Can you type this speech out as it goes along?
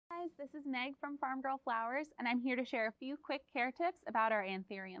this is Meg from Farmgirl Flowers, and I'm here to share a few quick care tips about our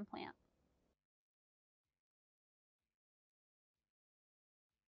Anthurium plant.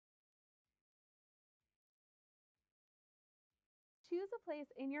 Choose a place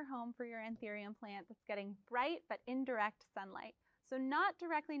in your home for your Anthurium plant that's getting bright but indirect sunlight. So not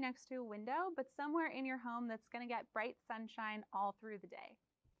directly next to a window, but somewhere in your home that's going to get bright sunshine all through the day.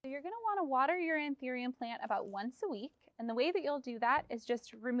 So you're going to want to water your Anthurium plant about once a week, and the way that you'll do that is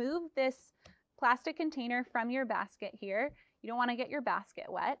just remove this plastic container from your basket here. You don't want to get your basket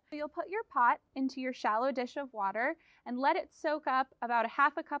wet. So you'll put your pot into your shallow dish of water and let it soak up about a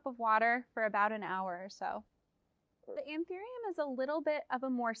half a cup of water for about an hour or so. The Anthurium is a little bit of a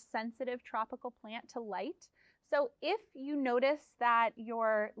more sensitive tropical plant to light. So if you notice that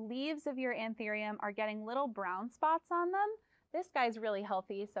your leaves of your Anthurium are getting little brown spots on them, this guy's really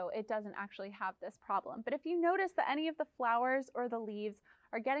healthy, so it doesn't actually have this problem. But if you notice that any of the flowers or the leaves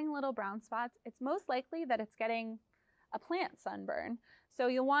are getting little brown spots, it's most likely that it's getting a plant sunburn. So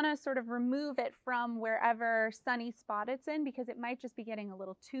you'll want to sort of remove it from wherever sunny spot it's in, because it might just be getting a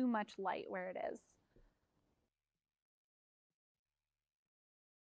little too much light where it is.